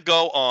 If you're going to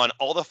go on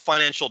all the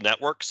financial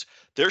networks,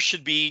 there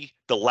should be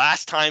the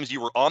last times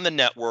you were on the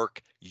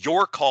network,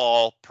 your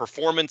call,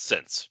 performance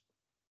since.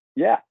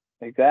 Yeah,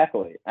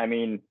 exactly. I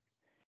mean,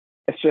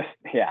 it's just,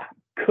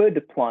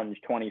 could plunge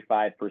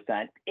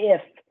 25%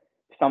 if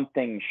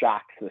something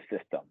shocks the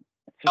system.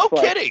 No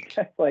kidding.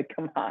 It's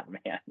come on,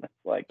 man.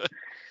 It's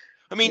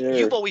I mean,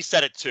 you've always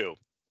said it too.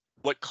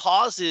 What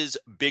causes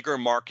bigger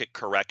market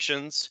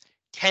corrections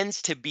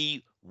tends to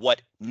be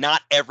what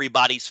not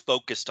everybody's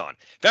focused on.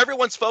 If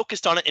everyone's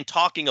focused on it and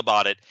talking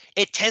about it,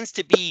 it tends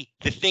to be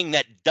the thing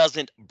that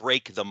doesn't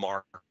break the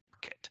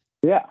market.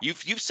 Yeah.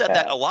 You've said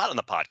that a lot on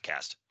the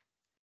podcast.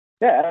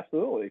 Yeah,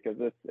 absolutely,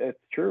 because it's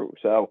true.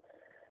 So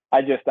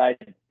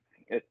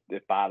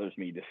it bothers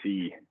me to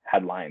see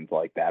headlines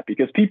like that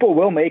because people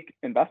will make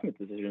investment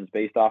decisions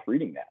based off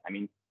reading that. I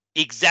mean,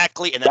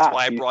 exactly, and that's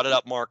why I brought it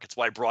up, Mark. It's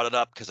why I brought it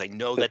up because I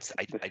know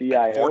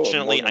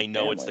unfortunately, I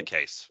know it's the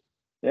case.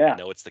 Yeah, I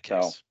know it's the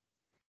case.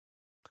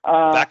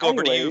 So, back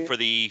over to you for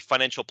the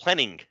financial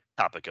planning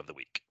topic of the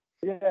week.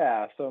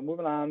 Yeah, so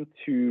moving on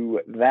to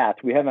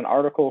that, we have an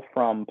article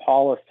from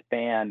Paula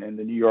Spann in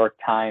the New York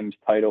Times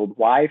titled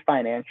 "Why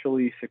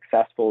Financially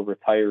Successful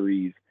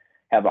Retirees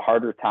have a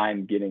harder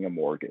time getting a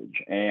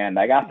mortgage. And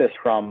I got this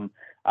from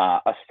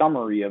a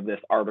summary of this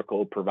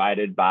article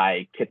provided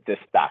by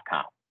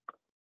kitsis.com.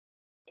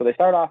 So they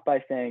start off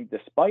by saying,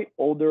 despite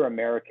older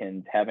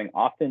Americans having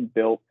often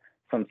built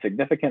some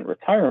significant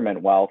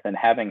retirement wealth and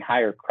having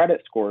higher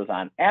credit scores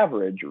on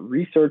average,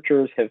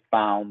 researchers have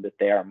found that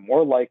they are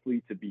more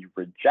likely to be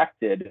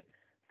rejected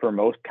for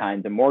most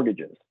kinds of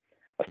mortgages.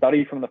 A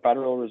study from the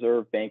Federal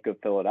Reserve Bank of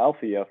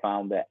Philadelphia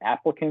found that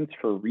applicants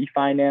for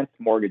refinanced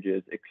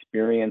mortgages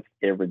experienced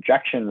a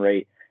rejection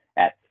rate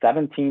at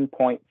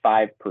 17.5%.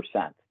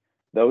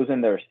 Those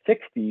in their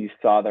 60s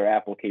saw their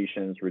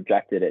applications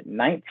rejected at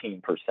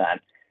 19%,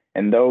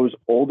 and those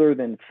older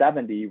than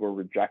 70 were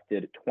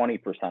rejected 20%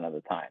 of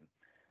the time.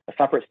 A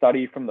separate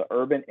study from the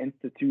Urban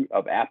Institute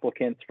of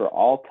Applicants for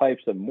All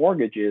Types of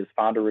Mortgages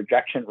found a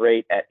rejection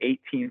rate at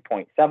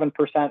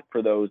 18.7%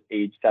 for those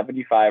age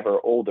 75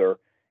 or older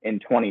in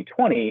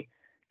 2020,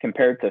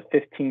 compared to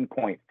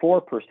 15.4%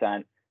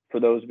 for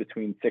those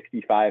between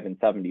 65 and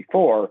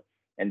 74,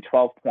 and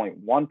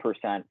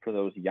 12.1% for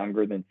those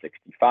younger than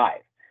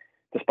 65.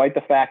 Despite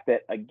the fact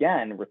that,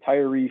 again,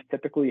 retirees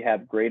typically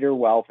have greater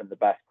wealth and the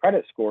best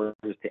credit scores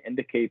to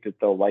indicate that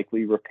they'll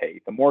likely repay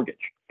the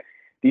mortgage.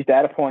 These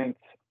data points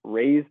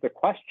raise the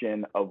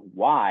question of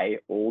why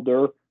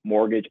older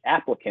mortgage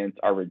applicants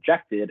are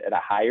rejected at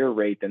a higher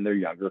rate than their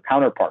younger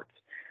counterparts.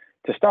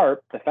 To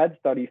start, the Fed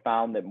study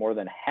found that more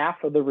than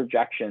half of the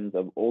rejections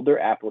of older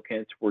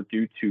applicants were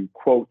due to,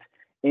 quote,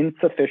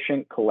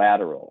 insufficient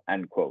collateral,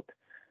 end quote.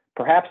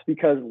 Perhaps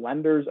because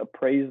lenders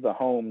appraised the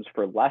homes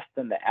for less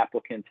than the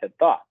applicants had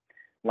thought.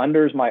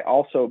 Lenders might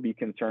also be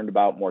concerned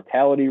about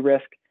mortality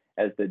risk,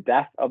 as the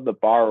death of the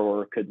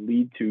borrower could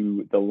lead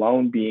to the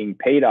loan being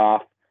paid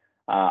off,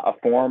 a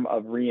form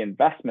of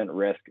reinvestment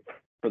risk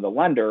for the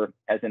lender,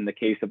 as in the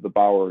case of the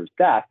borrower's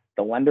death.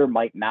 The lender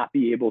might not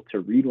be able to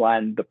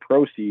relend the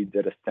proceeds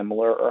at a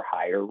similar or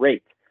higher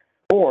rate.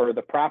 Or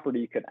the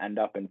property could end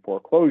up in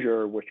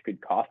foreclosure, which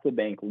could cost the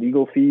bank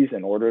legal fees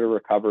in order to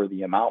recover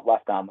the amount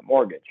left on the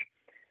mortgage.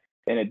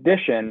 In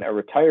addition, a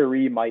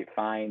retiree might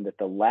find that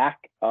the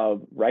lack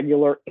of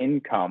regular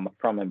income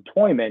from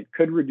employment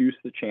could reduce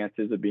the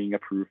chances of being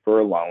approved for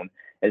a loan,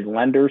 as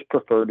lenders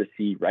prefer to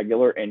see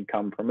regular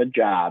income from a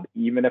job,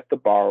 even if the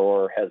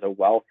borrower has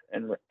wealth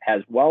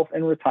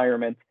and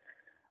retirement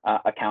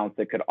accounts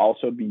that could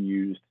also be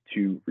used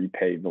to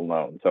repay the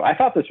loan. So I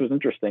thought this was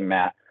interesting,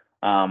 Matt.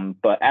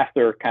 But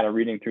after kind of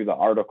reading through the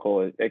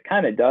article, it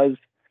kind of does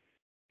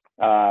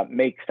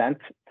make sense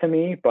to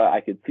me, but I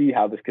could see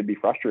how this could be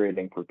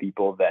frustrating for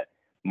people that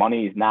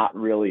money is not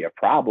really a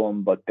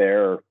problem, but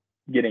they're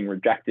getting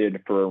rejected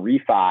for a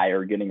refi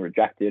or getting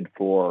rejected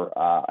for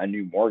a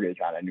new mortgage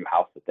on a new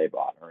house that they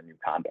bought or a new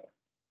condo.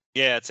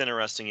 Yeah, it's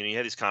interesting. You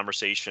have these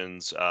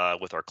conversations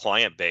with our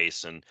client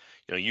base, and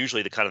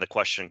usually the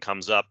question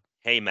comes up,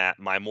 hey, Matt,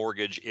 my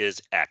mortgage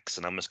is X,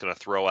 and I'm just going to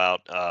throw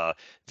out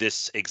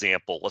this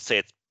example. Let's say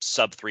it's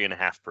sub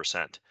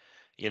 3.5%.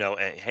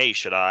 Hey,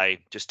 should I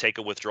just take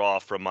a withdrawal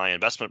from my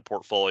investment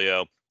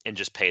portfolio and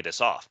just pay this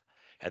off?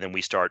 And then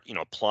we start,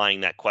 applying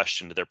that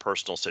question to their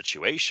personal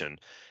situation.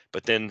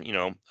 But then,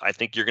 I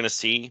think you're going to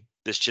see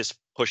this just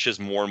pushes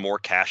more and more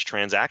cash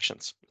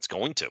transactions. It's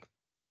going to.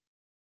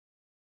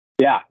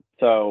 Yeah.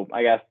 So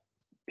I guess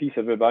piece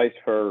of advice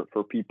for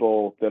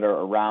people that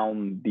are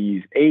around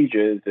these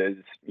ages is,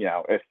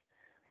 if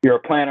you're a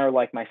planner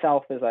like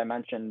myself, as I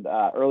mentioned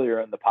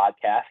earlier in the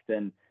podcast,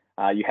 and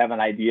you have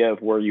an idea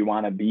of where you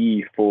want to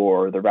be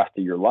for the rest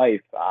of your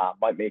life,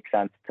 might make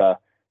sense to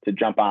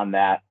jump on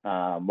that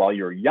while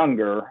you're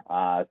younger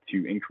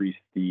to increase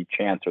the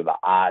chance or the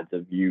odds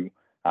of you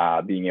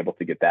being able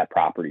to get that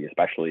property,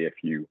 especially if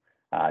you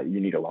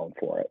need a loan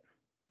for it.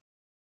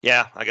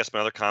 Yeah, I guess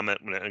my other comment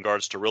in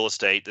regards to real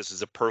estate, this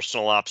is a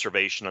personal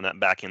observation. I'm not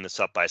backing this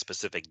up by a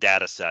specific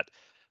data set.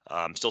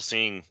 I'm still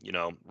seeing,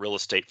 real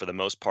estate for the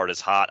most part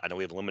is hot. I know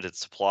we have limited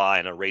supply.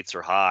 I know rates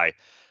are high,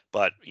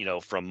 but,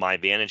 from my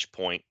vantage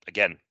point,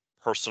 again,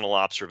 personal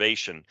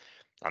observation,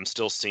 I'm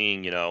still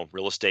seeing,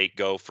 real estate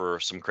go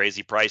for some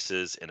crazy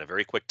prices in a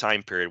very quick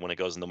time period when it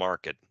goes in the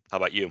market. How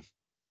about you?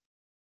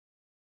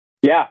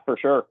 Yeah, for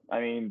sure. I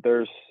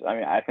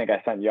think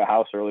I sent you a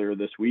house earlier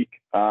this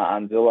week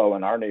on Zillow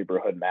in our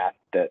neighborhood, Matt,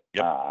 that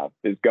Yep.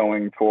 is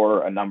going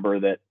for a number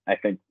that I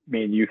think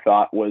me and you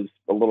thought was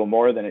a little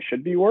more than it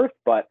should be worth,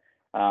 but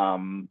A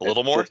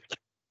little more?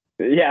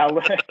 Yeah,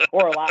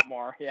 or a lot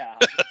more. Yeah,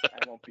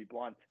 I won't be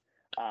blunt.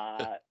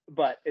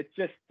 But it's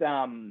just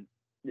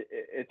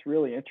it's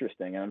really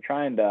interesting, and I'm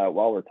trying to,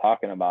 while we're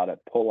talking about it,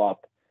 pull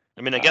up.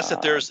 I mean, I guess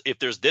if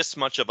there's this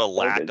much of a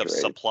lack of rates.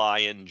 supply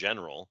in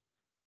general,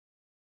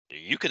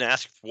 you can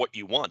ask what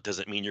you want.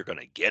 Doesn't mean you're going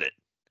to get it.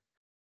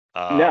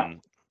 No,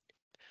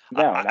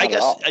 I not at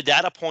guess all. a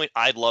data point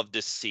I'd love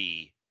to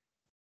see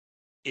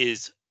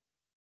is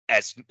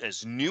as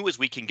new as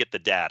we can get the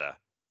data,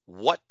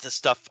 what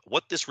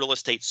this real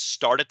estate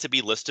started to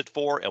be listed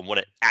for and what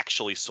it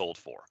actually sold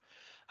for.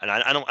 And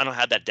I don't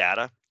have that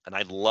data, and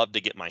I'd love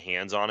to get my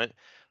hands on it.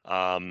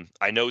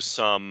 I know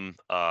some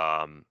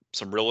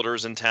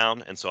realtors in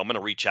town, and so I'm going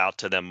to reach out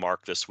to them,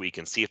 Mark, this week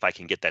and see if I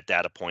can get that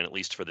data point at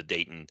least for the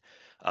Dayton,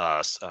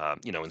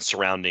 and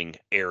surrounding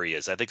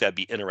areas. I think that'd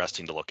be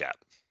interesting to look at.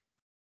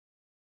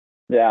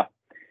 Yeah.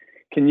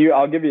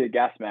 I'll give you a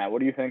guess, Matt. What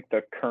do you think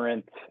the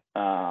current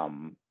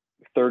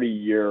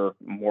 30-year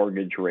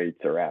mortgage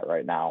rates are at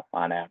right now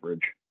on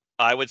average?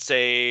 I would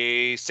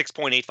say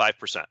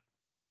 6.85%.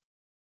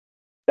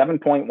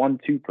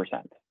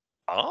 7.12%.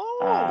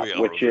 Oh,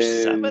 we which over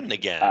is 7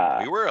 again.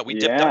 We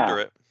dipped under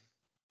it.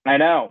 I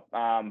know,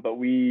 but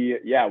we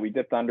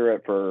dipped under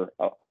it for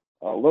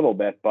a little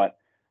bit, but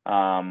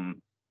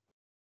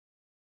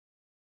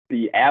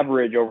the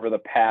average over the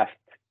past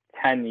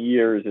 10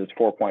 years is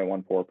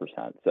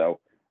 4.14%. So,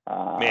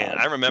 man,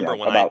 I remember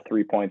when about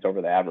 3 points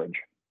over the average.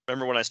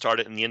 Remember when I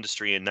started in the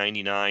industry in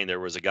 '99, there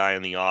was a guy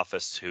in the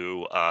office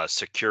who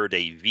secured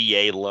a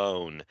VA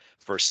loan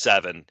for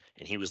 7,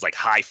 and he was like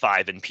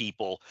high-fiving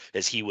people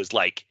as he was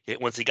like,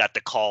 once he got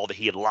the call that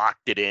he had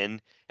locked it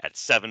in at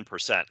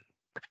 7%.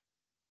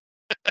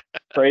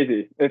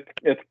 Crazy.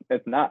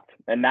 It's nuts.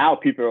 And now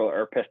people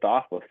are pissed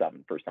off with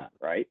 7%,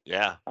 right?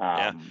 Yeah.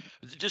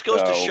 It just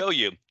goes to show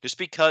you, just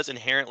because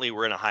inherently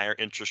we're in a higher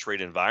interest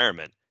rate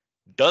environment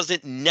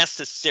doesn't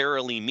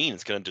necessarily mean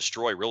it's going to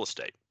destroy real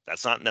estate.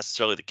 That's not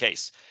necessarily the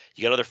case.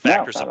 You got other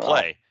factors at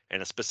play,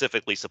 and it's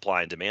specifically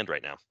supply and demand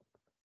right now.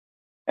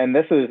 And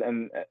this is,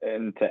 and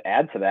to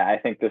add to that, I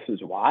think this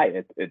is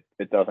why it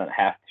doesn't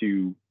have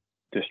to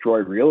destroy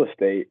real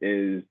estate.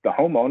 Is the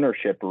home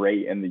ownership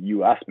rate in the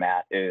U.S.,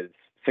 Matt, is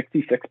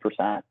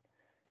 66%.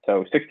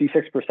 So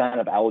 66%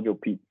 of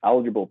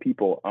eligible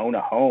people own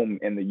a home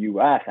in the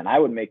U.S. And I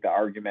would make the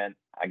argument,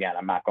 again,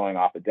 I'm not going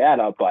off the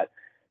data, but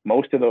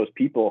most of those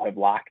people have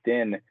locked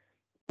in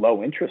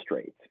low interest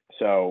rates.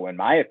 So in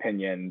my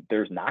opinion,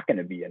 there's not going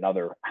to be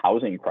another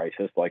housing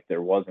crisis like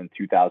there was in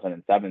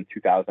 2007,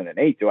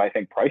 2008. Do I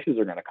think prices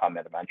are going to come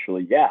in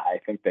eventually? Yeah, I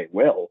think they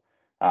will.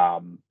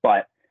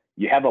 But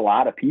you have a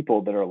lot of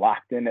people that are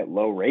locked in at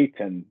low rates,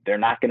 and they're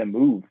not going to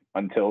move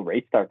until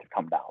rates start to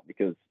come down.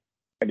 Because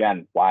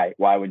again, why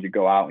would you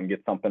go out and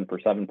get something for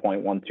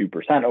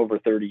 7.12% over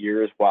 30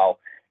 years while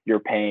you're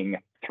paying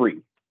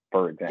 3%,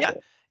 for example? Yeah.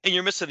 And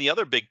you're missing the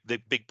other big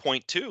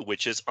point too,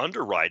 which is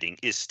underwriting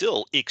is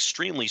still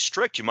extremely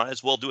strict. You might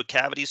as well do a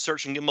cavity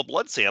search and give them a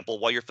blood sample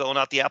while you're filling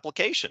out the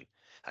application.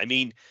 I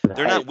mean,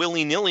 they're not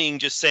willy-nilly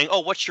just saying, "Oh,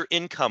 what's your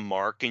income,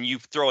 Mark?" And you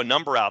throw a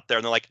number out there,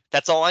 and they're like,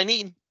 "That's all I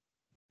need."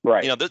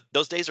 Right. You know,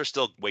 those days are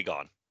still way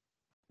gone.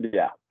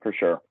 Yeah, for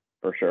sure.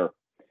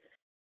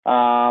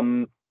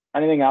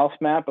 Anything else,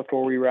 Matt,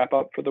 before we wrap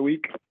up for the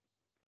week?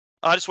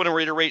 I just want to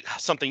reiterate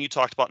something you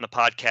talked about in the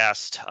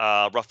podcast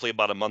roughly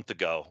about a month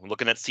ago.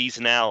 Looking at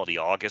seasonality,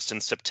 August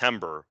and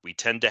September, we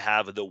tend to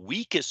have the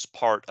weakest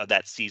part of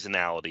that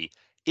seasonality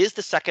is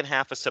the second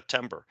half of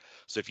September.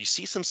 So if you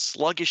see some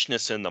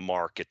sluggishness in the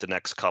market the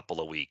next couple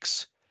of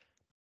weeks,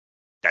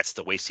 that's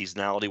the way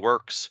seasonality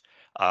works.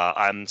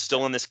 I'm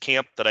still in this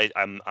camp that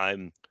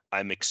I'm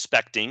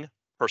expecting.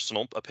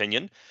 Personal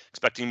opinion,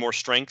 expecting more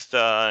strength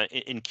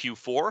in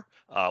Q4.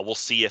 We'll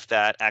see if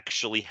that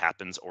actually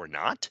happens or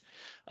not.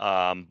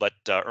 But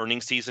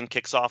earnings season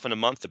kicks off in a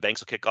month. The banks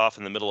will kick off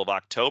in the middle of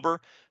October,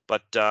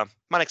 but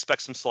might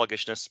expect some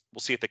sluggishness.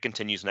 We'll see if it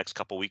continues next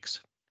couple weeks.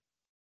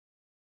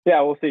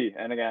 Yeah, we'll see.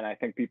 And again, I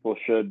think people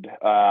should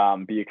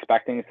be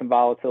expecting some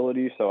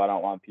volatility. So I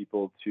don't want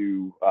people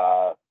to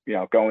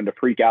go into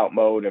freak out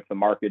mode if the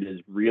market is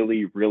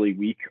really, really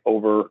weak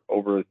over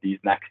these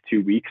next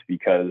 2 weeks,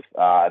 because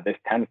this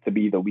tends to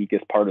be the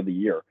weakest part of the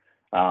year.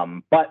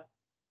 But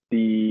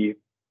the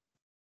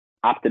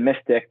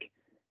optimistic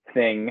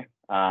thing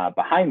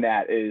behind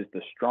that is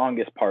the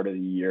strongest part of the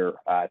year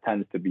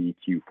tends to be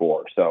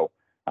Q4. So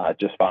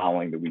just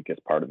following the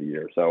weakest part of the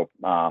year. So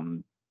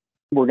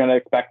we're going to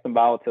expect some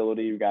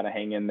volatility. We've got to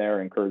hang in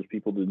there, encourage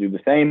people to do the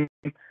same.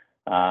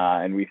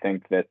 And we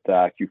think that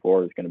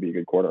Q4 is going to be a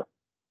good quarter.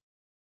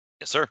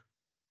 Yes, sir.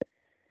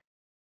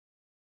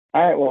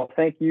 All right. Well,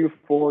 thank you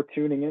for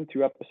tuning in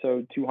to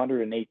episode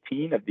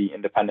 218 of the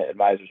Independent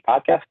Advisors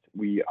Podcast.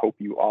 We hope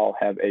you all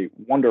have a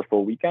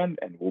wonderful weekend,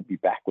 and we'll be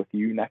back with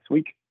you next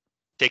week.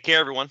 Take care,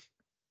 everyone.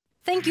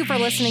 Thank you for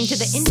listening to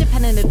the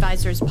Independent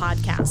Advisors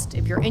Podcast.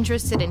 If you're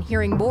interested in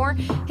hearing more,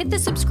 hit the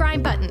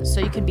subscribe button so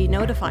you can be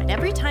notified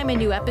every time a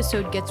new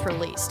episode gets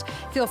released.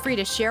 Feel free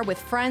to share with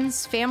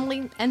friends,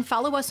 family, and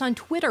follow us on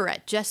Twitter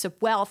at Jessup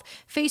Wealth,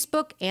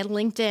 Facebook, and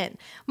LinkedIn.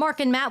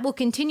 Mark and Matt will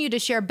continue to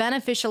share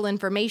beneficial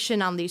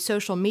information on these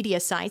social media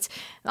sites.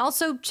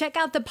 Also, check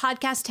out the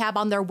podcast tab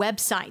on their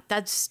website.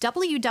 That's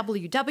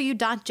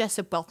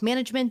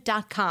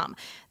www.jessupwealthmanagement.com.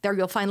 There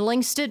you'll find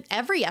links to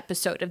every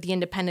episode of the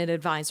Independent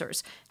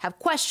Advisors. Have have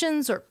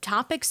questions or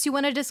topics you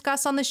want to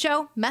discuss on the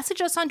show,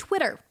 message us on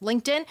Twitter,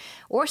 LinkedIn,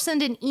 or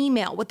send an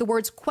email with the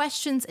words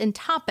questions and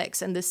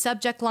topics in the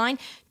subject line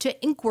to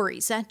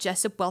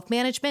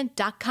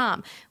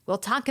inquiries@jessupwealthmanagement.com. We'll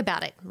talk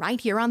about it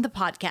right here on the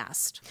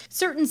podcast.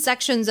 Certain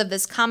sections of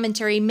this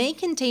commentary may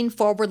contain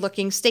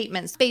forward-looking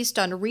statements based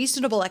on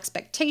reasonable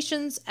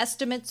expectations,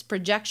 estimates,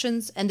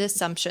 projections, and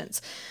assumptions.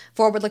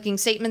 Forward-looking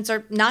statements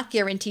are not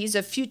guarantees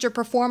of future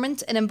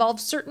performance and involve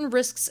certain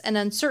risks and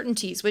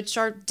uncertainties which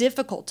are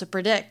difficult to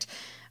predict.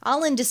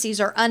 All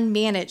indices are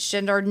unmanaged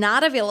and are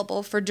not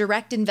available for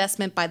direct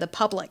investment by the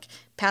public.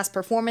 Past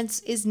performance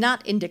is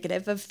not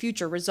indicative of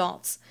future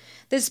results.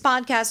 This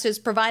podcast is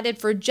provided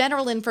for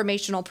general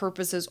informational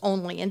purposes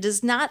only and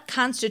does not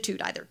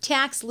constitute either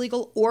tax,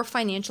 legal, or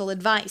financial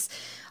advice.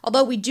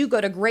 Although we do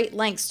go to great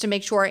lengths to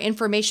make sure our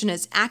information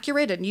is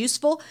accurate and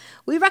useful,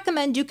 we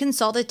recommend you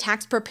consult a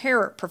tax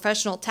preparer,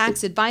 professional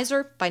tax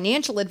advisor,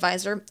 financial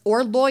advisor,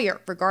 or lawyer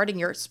regarding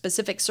your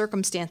specific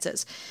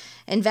circumstances.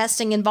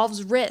 Investing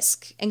involves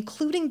risk,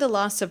 including the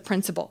loss of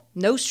principal.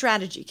 No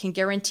strategy can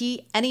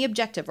guarantee any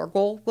objective or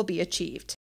goal will be achieved.